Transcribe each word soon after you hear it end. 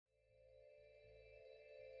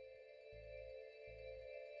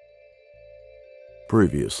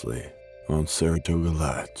Previously on Saratoga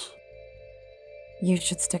Lights. You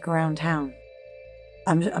should stick around town.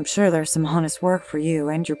 I'm sure there's some honest work for you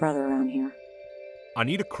and your brother around here. I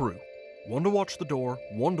need a crew. One to watch the door,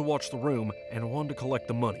 one to watch the room, and one to collect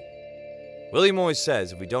the money. William always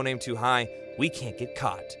says if we don't aim too high, we can't get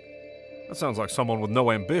caught. That sounds like someone with no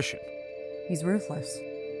ambition. He's ruthless.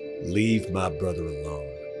 Leave my brother alone.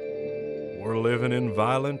 We're living in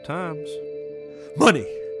violent times. Money!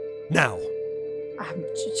 Now! I'm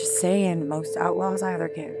just saying, most outlaws either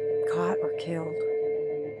get caught or killed.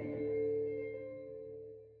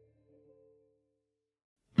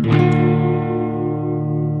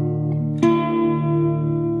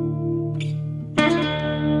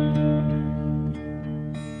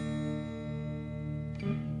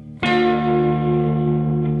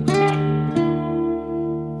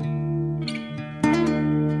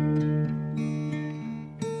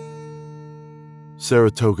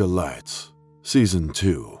 Saratoga Lights, Season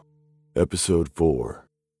 2, Episode 4,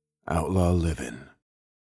 Outlaw Living.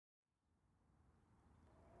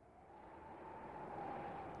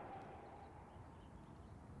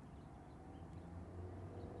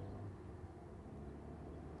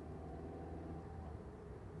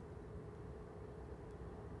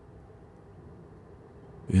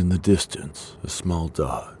 In the distance, a small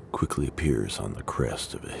dot quickly appears on the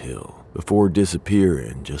crest of a hill, before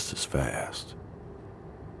disappearing just as fast.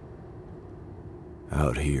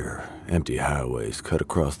 Out here, empty highways cut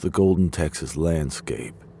across the golden Texas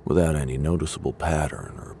landscape without any noticeable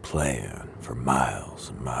pattern or plan for miles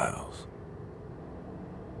and miles.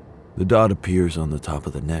 The dot appears on the top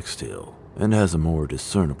of the next hill and has a more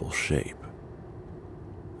discernible shape.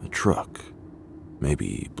 A truck,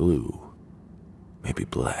 maybe blue, maybe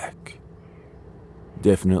black.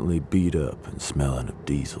 Definitely beat up and smelling of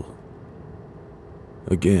diesel.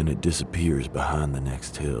 Again, it disappears behind the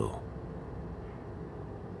next hill.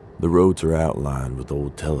 The roads are outlined with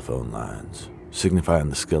old telephone lines, signifying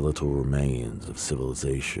the skeletal remains of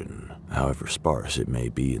civilization, however sparse it may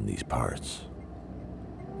be in these parts.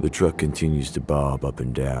 The truck continues to bob up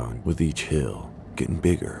and down with each hill, getting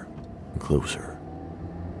bigger and closer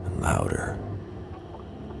and louder.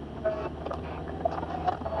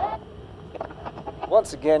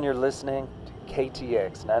 Once again, you're listening to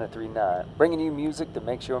KTX 939, bringing you music that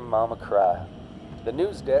makes your mama cry. The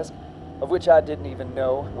news desk, of which I didn't even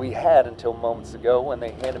know we had until moments ago when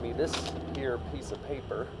they handed me this here piece of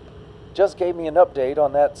paper, just gave me an update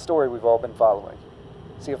on that story we've all been following.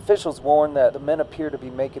 See, officials warn that the men appear to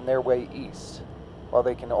be making their way east. While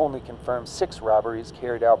they can only confirm 6 robberies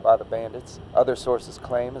carried out by the bandits, other sources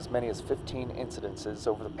claim as many as 15 incidences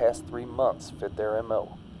over the past 3 months fit their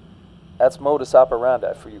MO. That's modus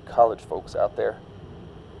operandi for you college folks out there.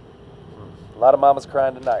 A lot of mamas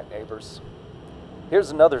crying tonight, neighbors. Here's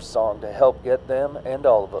another song to help get them and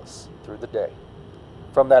all of us through the day.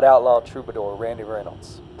 From that outlaw troubadour, Randy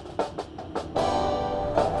Reynolds.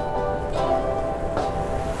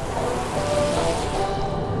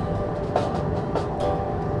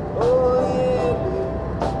 Oh yeah,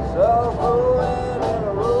 so blowing in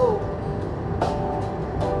a row.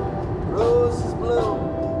 Roses blow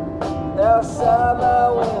outside my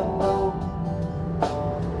window.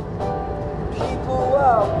 People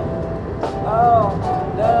walk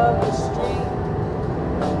down the street.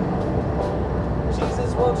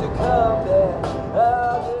 Jesus, won't you come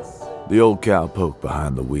back? The old cowpoke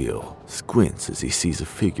behind the wheel squints as he sees a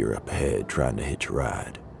figure up ahead trying to hitch a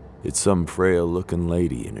ride. It's some frail-looking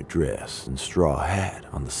lady in a dress and straw hat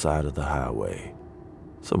on the side of the highway.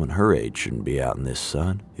 Someone her age shouldn't be out in this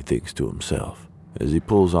sun, he thinks to himself, as he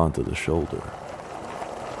pulls onto the shoulder.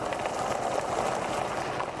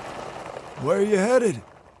 Where are you headed?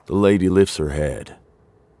 The lady lifts her head.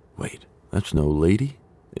 Wait, that's no lady.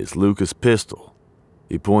 It's Lucas Pistol.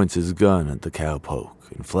 He points his gun at the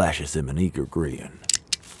cowpoke and flashes him an eager grin.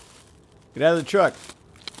 Get out of the truck.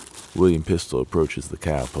 William Pistol approaches the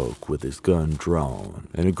cowpoke with his gun drawn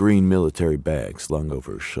and a green military bag slung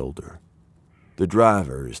over his shoulder. The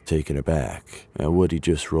driver is taken aback at what he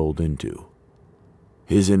just rolled into.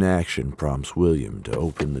 His inaction prompts William to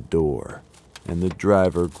open the door, and the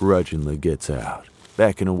driver grudgingly gets out,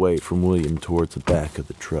 backing away from William towards the back of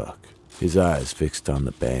the truck, his eyes fixed on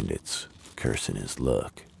the bandits, cursing his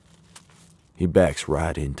luck. He backs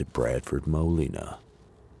right into Bradford Molina.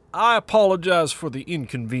 I apologize for the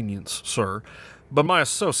inconvenience, sir, but my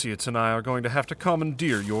associates and I are going to have to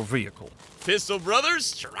commandeer your vehicle. Pistol Brothers,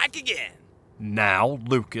 strike again. Now,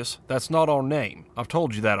 Lucas, that's not our name. I've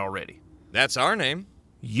told you that already. That's our name.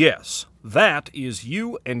 Yes, that is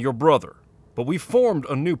you and your brother. But we formed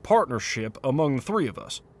a new partnership among the 3 of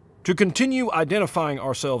us. To continue identifying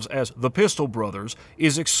ourselves as the Pistol Brothers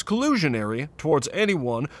is exclusionary towards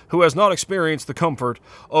anyone who has not experienced the comfort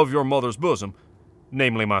of your mother's bosom,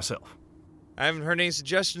 namely myself. I haven't heard any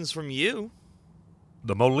suggestions from you.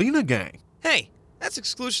 The Molina Gang. Hey, that's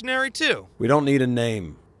exclusionary too. We don't need a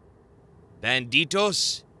name.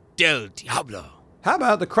 Banditos del Diablo. How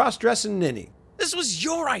about the cross-dressing ninny? This was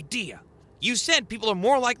your idea. You said people are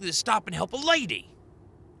more likely to stop and help a lady.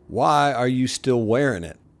 Why are you still wearing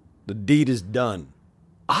it? The deed is done.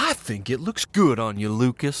 I think it looks good on you,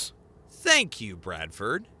 Lucas. Thank you,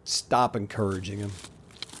 Bradford. Stop encouraging him.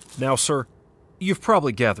 Now, sir, you've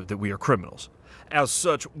probably gathered that we are criminals. As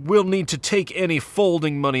such, we'll need to take any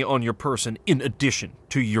folding money on your person in addition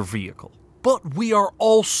to your vehicle. But we are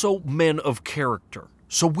also men of character,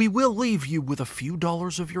 so we will leave you with a few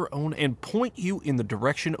dollars of your own and point you in the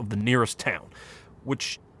direction of the nearest town,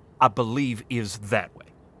 which I believe is that way,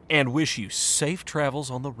 and wish you safe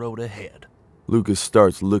travels on the road ahead. Lucas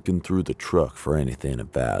starts looking through the truck for anything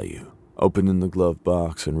of value, opening the glove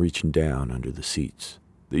box and reaching down under the seats,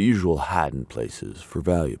 the usual hiding places for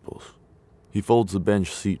valuables. He folds the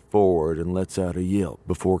bench seat forward and lets out a yelp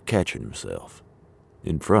before catching himself.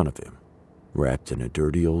 In front of him, wrapped in a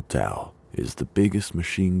dirty old towel, is the biggest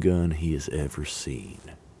machine gun he has ever seen.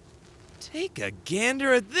 Take a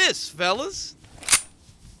gander at this, fellas.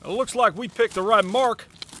 It looks like we picked the right mark.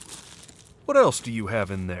 What else do you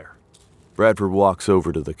have in there? Bradford walks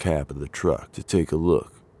over to the cab of the truck to take a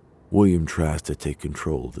look. William tries to take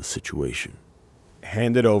control of the situation.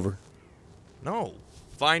 Hand it over. No,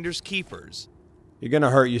 finders keepers. You're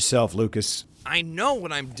gonna hurt yourself, Lucas. I know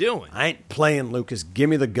what I'm doing. I ain't playing, Lucas. Give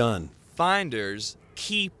me the gun. Finders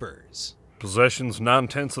keepers. Possession's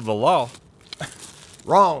 9/10 of the law.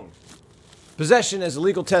 Wrong. Possession as a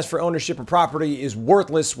legal test for ownership of property is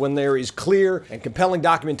worthless when there is clear and compelling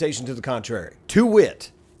documentation to the contrary. To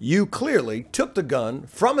wit, you clearly took the gun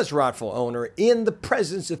from its rightful owner in the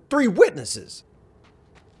presence of 3 witnesses.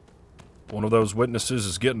 One of those witnesses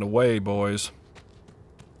is getting away, boys.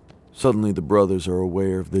 Suddenly the brothers are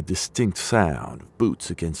aware of the distinct sound of boots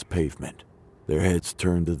against pavement. Their heads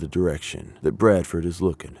turn to the direction that Bradford is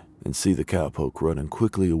looking and see the cowpoke running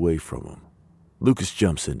quickly away from him. Lucas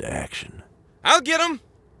jumps into action. I'll get him.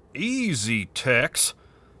 Easy, Tex.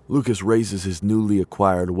 Lucas raises his newly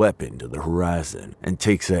acquired weapon to the horizon and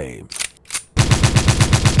takes aim.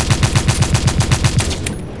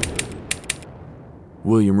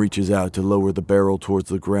 William reaches out to lower the barrel towards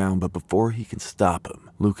the ground, but before he can stop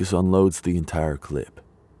him, Lucas unloads the entire clip.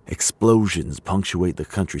 Explosions punctuate the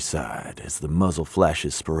countryside as the muzzle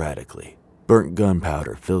flashes sporadically. Burnt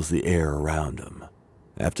gunpowder fills the air around him.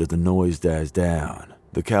 After the noise dies down,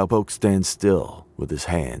 the cowpoke stands still with his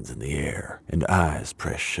hands in the air and eyes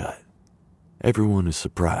pressed shut. Everyone is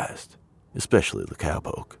surprised, especially the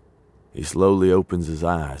cowpoke. He slowly opens his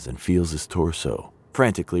eyes and feels his torso,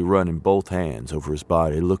 frantically running both hands over his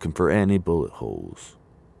body looking for any bullet holes.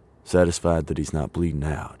 Satisfied that he's not bleeding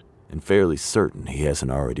out, and fairly certain he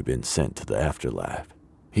hasn't already been sent to the afterlife,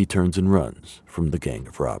 he turns and runs from the gang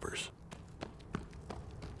of robbers.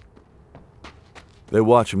 They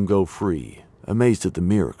watch him go free, amazed at the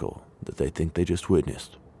miracle that they think they just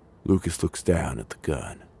witnessed. Lucas looks down at the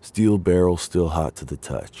gun, steel barrel still hot to the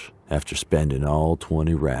touch, after spending all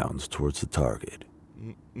 20 rounds towards the target.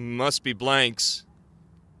 Must be blanks.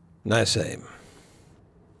 Nice aim.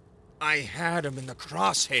 I had him in the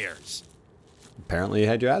crosshairs. Apparently you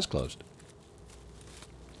had your eyes closed.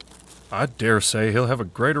 I dare say he'll have a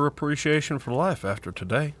greater appreciation for life after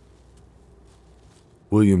today.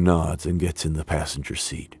 William nods and gets in the passenger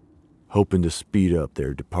seat, hoping to speed up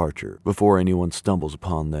their departure before anyone stumbles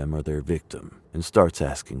upon them or their victim and starts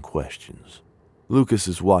asking questions. Lucas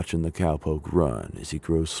is watching the cowpoke run as he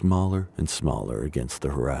grows smaller and smaller against the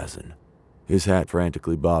horizon, his hat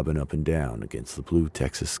frantically bobbing up and down against the blue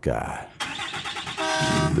Texas sky.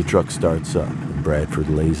 The truck starts up and Bradford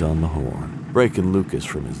lays on the horn, breaking Lucas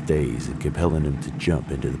from his daze and compelling him to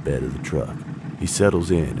jump into the bed of the truck. He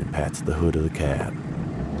settles in and pats the hood of the cab.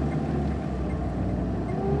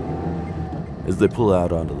 As they pull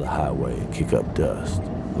out onto the highway and kick up dust,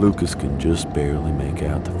 Lucas can just barely make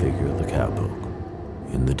out the figure of the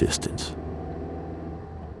cowpoke in the distance.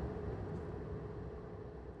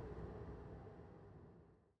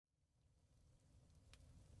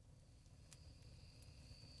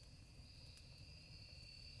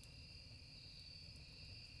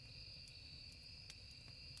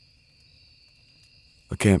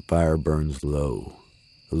 A campfire burns low,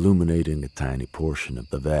 illuminating a tiny portion of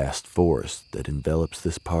the vast forest that envelops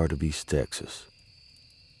this part of East Texas.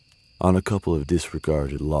 On a couple of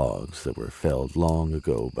disregarded logs that were felled long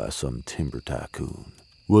ago by some timber tycoon,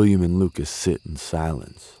 William and Lucas sit in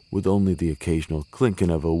silence, with only the occasional clinking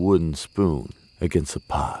of a wooden spoon against a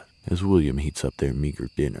pot as William heats up their meager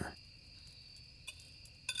dinner.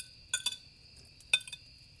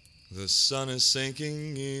 The sun is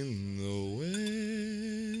sinking in the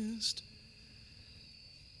west.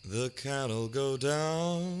 The cattle go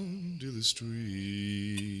down to the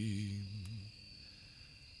stream.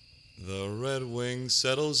 The redwing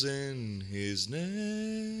settles in his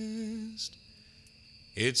nest.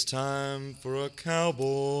 It's time for a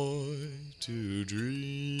cowboy to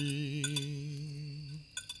dream.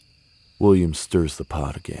 William stirs the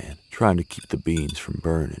pot again, trying to keep the beans from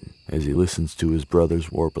burning as he listens to his brother's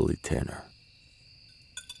warbly tenor.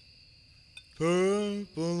 Purple-eyed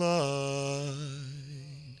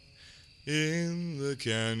in the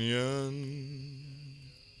canyon,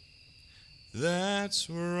 that's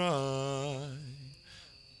where I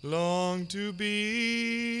long to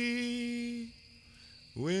be,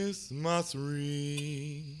 with my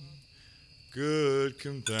 3 good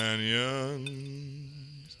companions,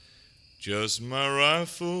 just my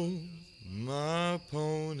rifle, my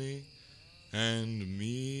pony, and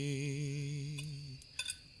me.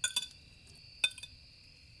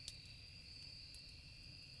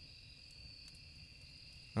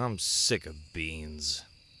 I'm sick of beans.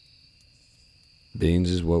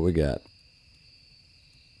 Beans is what we got.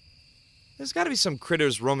 There's gotta be some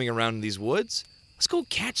critters roaming around in these woods. Let's go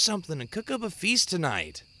catch something and cook up a feast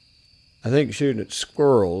tonight. I think shooting at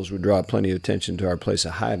squirrels would draw plenty of attention to our place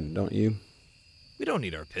of hiding, don't you? We don't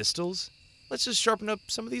need our pistols. Let's just sharpen up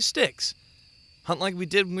some of these sticks. Hunt like we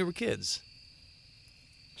did when we were kids.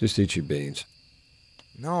 Just eat your beans.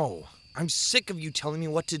 No, I'm sick of you telling me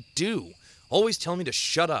what to do. Always telling me to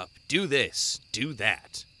shut up, do this, do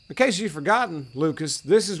that. In case you've forgotten, Lucas,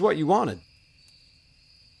 this is what you wanted.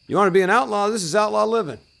 You want to be an outlaw? This is Outlaw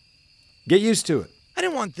Living. Get used to it. I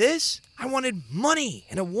didn't want this. I wanted money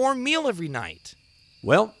and a warm meal every night.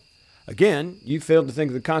 Well, again, you failed to think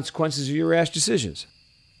of the consequences of your rash decisions.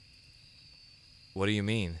 What do you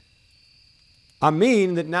mean? I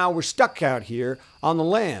mean that now we're stuck out here on the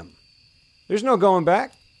lam. There's no going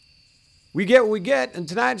back. We get what we get, and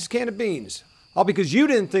tonight it's a can of beans. All because you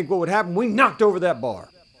didn't think what would happen when we knocked over that bar.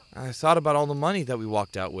 I thought about all the money that we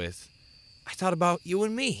walked out with. I thought about you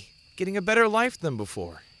and me getting a better life than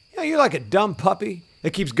before. You know, you're like a dumb puppy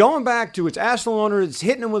that keeps going back to its asshole owner that's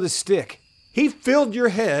hitting him with a stick. He filled your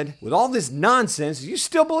head with all this nonsense, and you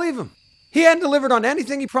still believe him. He hadn't delivered on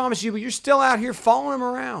anything he promised you, but you're still out here following him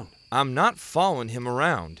around. I'm not following him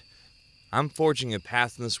around. I'm forging a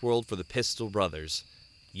path in this world for the Pistol Brothers.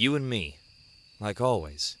 You and me. Like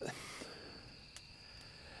always.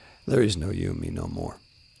 There is no you and me no more.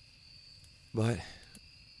 But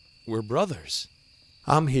we're brothers.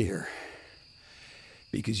 I'm here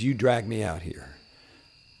because you dragged me out here.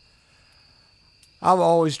 I've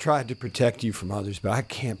always tried to protect you from others, but I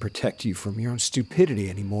can't protect you from your own stupidity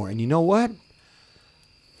anymore. And you know what?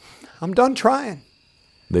 I'm done trying.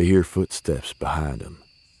 They hear footsteps behind them.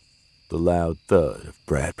 The loud thud of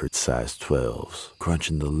Bradford's size 12s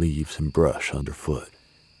crunching the leaves and brush underfoot.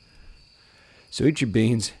 So eat your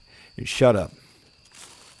beans and shut up.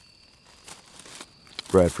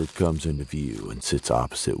 Bradford comes into view and sits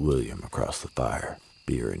opposite William across the fire,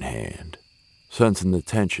 beer in hand. Sensing the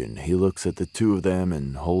tension, he looks at the two of them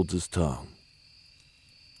and holds his tongue.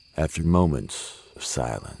 After moments of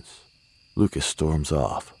silence, Lucas storms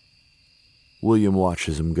off. William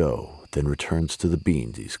watches him go, then returns to the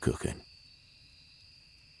beans he's cooking.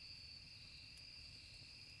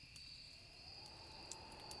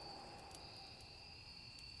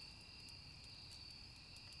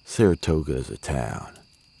 Saratoga as a town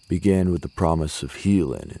began with the promise of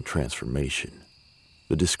healing and transformation.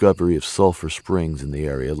 The discovery of sulfur springs in the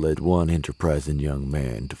area led one enterprising young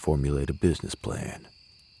man to formulate a business plan.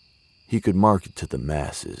 He could market to the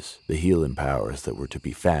masses the healing powers that were to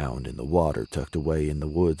be found in the water tucked away in the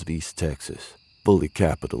woods of East Texas, fully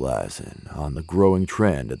capitalizing on the growing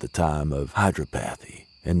trend at the time of hydropathy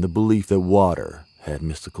and the belief that water had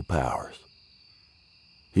mystical powers.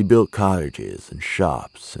 He built cottages and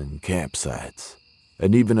shops and campsites,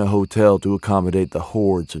 and even a hotel to accommodate the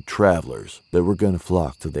hordes of travelers that were going to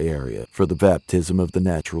flock to the area for the baptism of the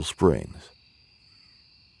natural springs.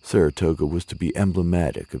 Saratoga was to be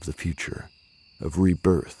emblematic of the future, of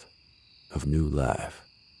rebirth, of new life.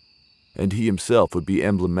 And he himself would be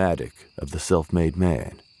emblematic of the self-made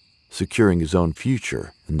man, securing his own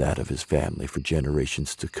future and that of his family for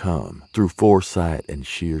generations to come through foresight and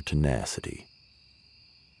sheer tenacity.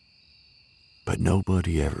 But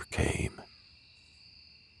nobody ever came.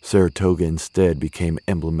 Saratoga instead became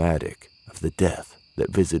emblematic of the death that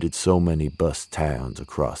visited so many bust towns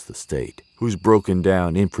across the state, whose broken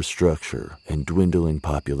down infrastructure and dwindling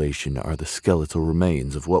population are the skeletal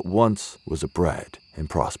remains of what once was a bright and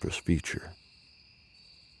prosperous future.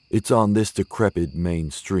 It's on this decrepit main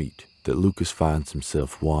street that Lucas finds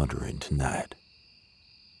himself wandering tonight.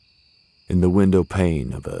 In the window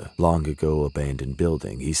pane of a long-ago abandoned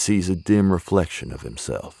building, he sees a dim reflection of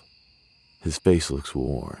himself. His face looks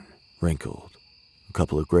worn, wrinkled. A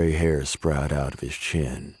couple of gray hairs sprout out of his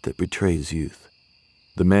chin that betrays youth.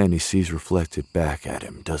 The man he sees reflected back at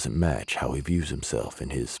him doesn't match how he views himself in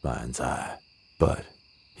his mind's eye. But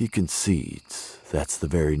he concedes that's the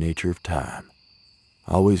very nature of time.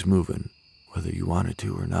 Always moving, whether you wanted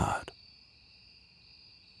to or not.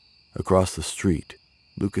 Across the street,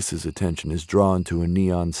 Lucas's attention is drawn to a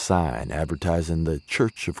neon sign advertising the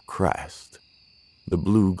Church of Christ. The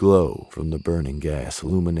blue glow from the burning gas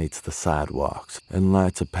illuminates the sidewalks and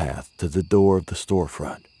lights a path to the door of the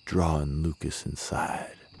storefront, drawing Lucas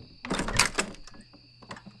inside.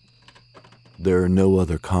 There are no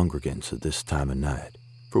other congregants at this time of night,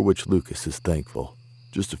 for which Lucas is thankful.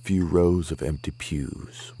 Just a few rows of empty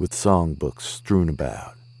pews with songbooks strewn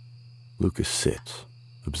about. Lucas sits,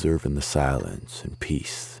 observing the silence and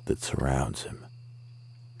peace that surrounds him.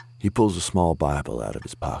 He pulls a small Bible out of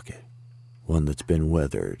his pocket, one that's been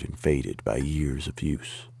weathered and faded by years of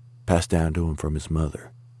use, passed down to him from his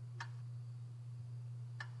mother.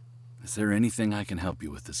 Is there anything I can help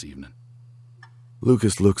you with this evening?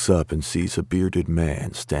 Lucas looks up and sees a bearded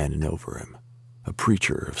man standing over him, a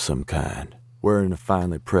preacher of some kind, wearing a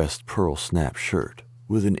finely pressed pearl snap shirt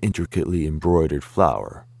with an intricately embroidered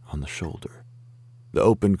flower on the shoulder. The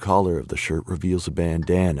open collar of the shirt reveals a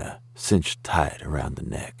bandana cinched tight around the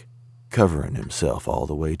neck, covering himself all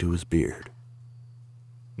the way to his beard.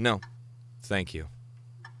 No, thank you.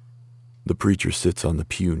 The preacher sits on the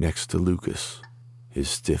pew next to Lucas, his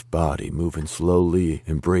stiff body moving slowly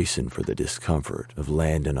and bracing for the discomfort of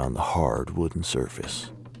landing on the hard wooden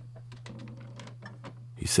surface.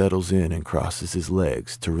 He settles in and crosses his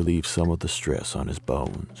legs to relieve some of the stress on his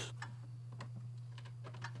bones.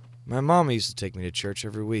 My mom used to take me to church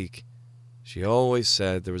every week. She always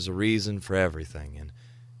said there was a reason for everything, and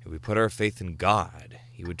if we put our faith in God,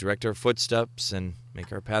 He would direct our footsteps and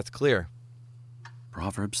make our path clear.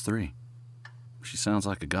 Proverbs 3. She sounds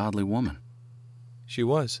like a godly woman. She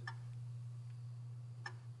was.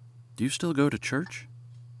 Do you still go to church?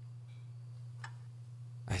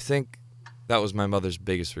 I think that was my mother's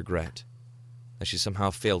biggest regret, that she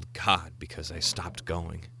somehow failed God because I stopped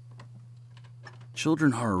going.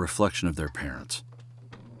 Children are a reflection of their parents.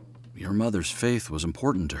 Your mother's faith was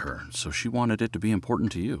important to her, so she wanted it to be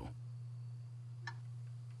important to you.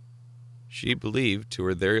 She believed to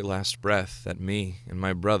her very last breath that me and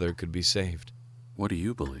my brother could be saved. What do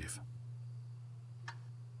you believe?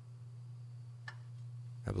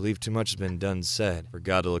 I believe too much has been done said for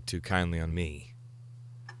God to look too kindly on me.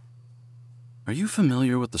 Are you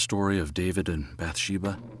familiar with the story of David and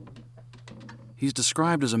Bathsheba? He's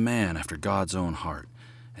described as a man after God's own heart,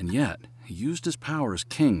 and yet he used his power as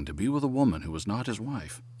king to be with a woman who was not his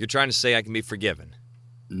wife. You're trying to say I can be forgiven?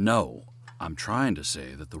 No, I'm trying to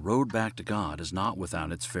say that the road back to God is not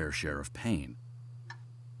without its fair share of pain.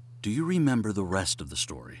 Do you remember the rest of the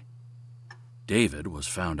story? David was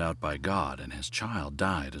found out by God, and his child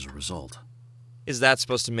died as a result. Is that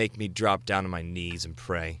supposed to make me drop down on my knees and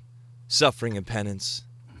pray? Suffering and penance?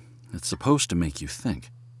 It's supposed to make you think.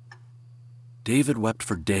 David wept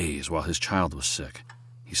for days while his child was sick.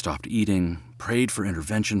 He stopped eating, prayed for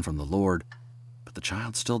intervention from the Lord, but the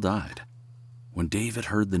child still died. When David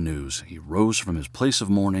heard the news, he rose from his place of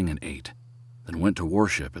mourning and ate, then went to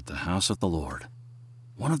worship at the house of the Lord.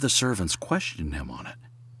 One of the servants questioned him on it.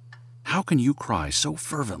 How can you cry so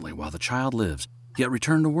fervently while the child lives, yet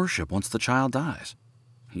return to worship once the child dies?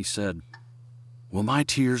 He said, "Will my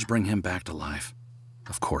tears bring him back to life?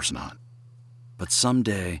 Of course not. But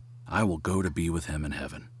someday I will go to be with him in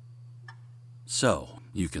heaven." So,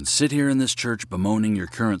 you can sit here in this church bemoaning your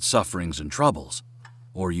current sufferings and troubles,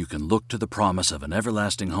 or you can look to the promise of an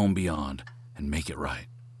everlasting home beyond and make it right.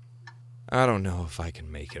 I don't know if I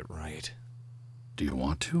can make it right. Do you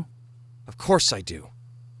want to? Of course I do.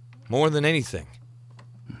 More than anything.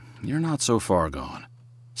 You're not so far gone.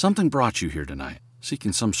 Something brought you here tonight,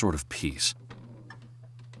 seeking some sort of peace.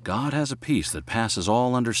 God has a peace that passes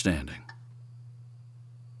all understanding.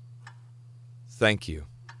 Thank you,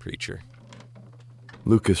 preacher.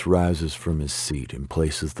 Lucas rises from his seat and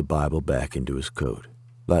places the Bible back into his coat,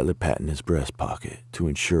 lightly patting his breast pocket to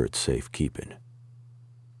ensure it's safekeeping.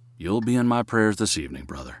 You'll be in my prayers this evening,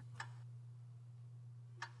 brother.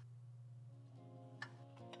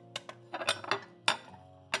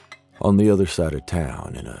 On the other side of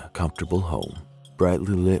town, in a comfortable home,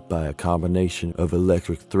 brightly lit by a combination of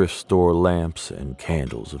electric thrift store lamps and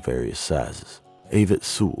candles of various sizes, Avett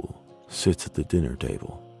Sewell sits at the dinner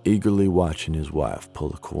table, eagerly watching his wife pull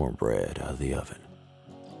the cornbread out of the oven.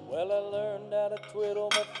 Well, I learned how to twiddle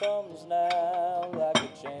my thumbs now like a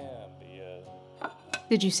champion.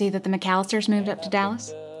 Did you see that the McAllisters moved up to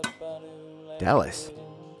Dallas? Dallas?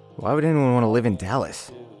 Why would anyone want to live in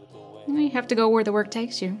Dallas? You have to go where the work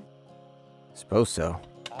takes you. Suppose so.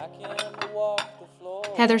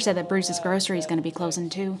 Heather said that Bruce's grocery is going to be closing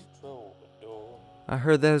too. I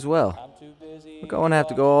heard that as well. We're going to have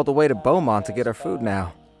to go all the way to Beaumont to get our food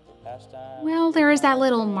now. Well, there is that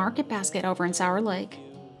little market basket over in Sour Lake.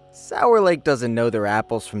 Sour Lake doesn't know their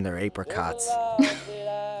apples from their apricots.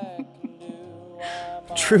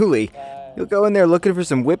 Truly, you'll go in there looking for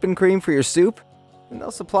some whipping cream for your soup, and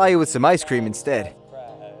they'll supply you with some ice cream instead.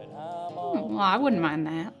 Well, I wouldn't mind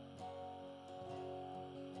that.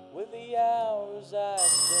 With the hours I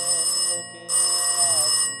spend looking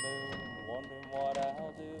at the moon, wondering what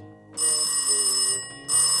I'll do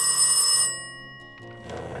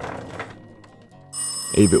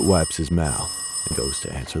when we're Avett wipes his mouth and goes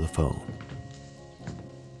to answer the phone.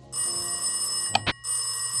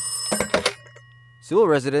 Sewell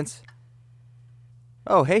residence.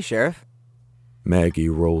 Oh, hey, Sheriff. Maggie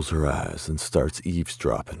rolls her eyes and starts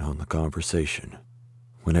eavesdropping on the conversation.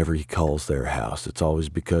 Whenever he calls their house, it's always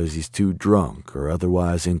because he's too drunk or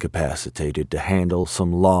otherwise incapacitated to handle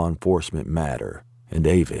some law enforcement matter, and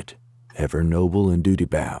Avett, ever noble and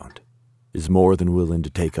duty-bound, is more than willing to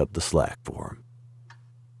take up the slack for him.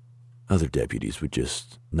 Other deputies would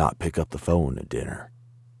just not pick up the phone at dinner,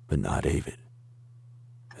 but not Avett.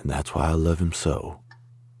 And that's why I love him so,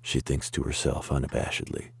 she thinks to herself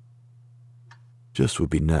unabashedly. Just would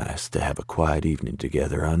be nice to have a quiet evening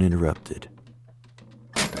together uninterrupted.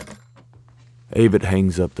 Avett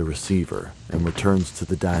hangs up the receiver and returns to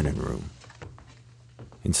the dining room.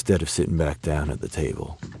 Instead of sitting back down at the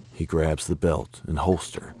table, he grabs the belt and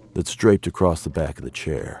holster that's draped across the back of the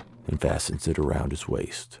chair and fastens it around his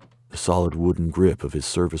waist, the solid wooden grip of his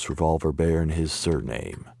service revolver bearing his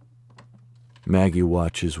surname. Maggie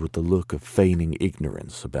watches with the look of feigning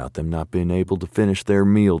ignorance about them not being able to finish their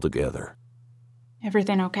meal together.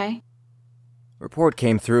 Everything okay? Report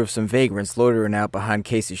came through of some vagrants loitering out behind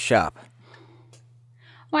Casey's shop.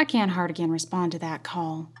 Why can't Hartigan respond to that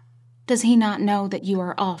call? Does he not know that you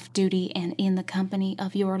are off duty and in the company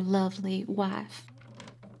of your lovely wife?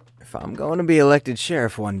 If I'm going to be elected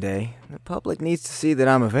sheriff one day, the public needs to see that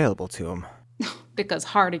I'm available to them. Because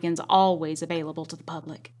Hartigan's always available to the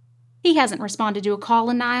public. He hasn't responded to a call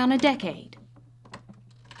in nigh on a decade.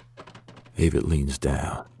 Avett leans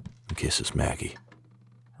down and kisses Maggie.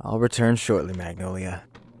 I'll return shortly, Magnolia.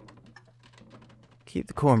 Keep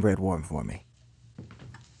the cornbread warm for me.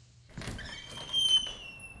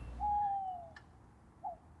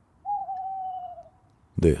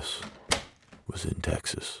 This was in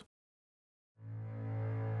Texas.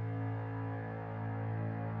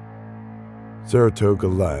 Saratoga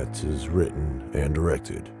Lights is written and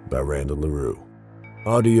directed by Randall LaRue.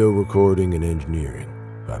 Audio recording and engineering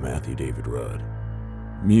by Matthew David Rudd.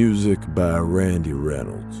 Music by Randy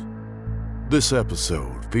Reynolds. This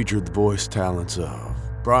episode featured the voice talents of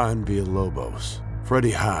Brian Villalobos,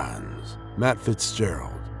 Freddie Hines, Matt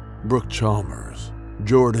Fitzgerald, Brooke Chalmers,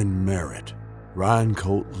 Jordan Merritt, Ryan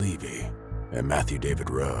Colt Levy, and Matthew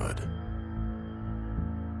David Rudd.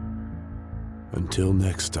 Until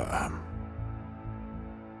next time.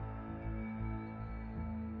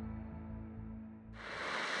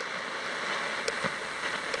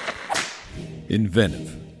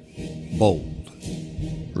 Inventive, bold,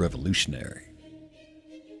 revolutionary.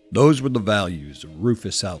 Those were the values of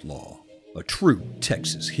Rufus Outlaw, a true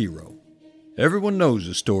Texas hero. Everyone knows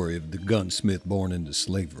the story of the gunsmith born into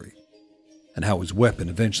slavery, and how his weapon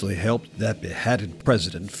eventually helped that behatted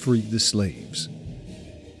president free the slaves.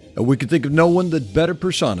 And we could think of no one that better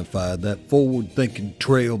personified that forward-thinking,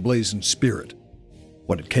 trailblazing spirit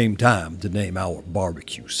when it came time to name our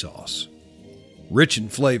barbecue sauce. Rich in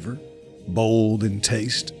flavor, bold in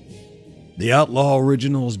taste, the Outlaw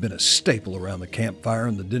Original has been a staple around the campfire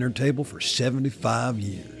and the dinner table for 75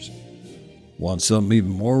 years. Want something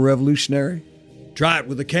even more revolutionary? Try it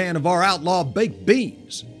with a can of our Outlaw baked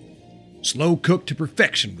beans. Slow cooked to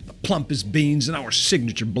perfection with the plumpest beans and our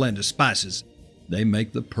signature blend of spices, they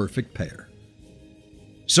make the perfect pair.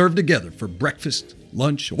 Serve together for breakfast,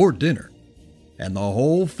 lunch, or dinner, and the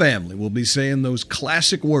whole family will be saying those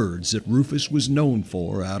classic words that Rufus was known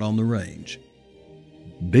for out on the range.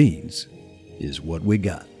 Beans is what we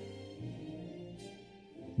got.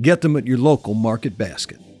 Get them at your local market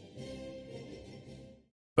basket.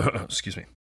 Excuse me.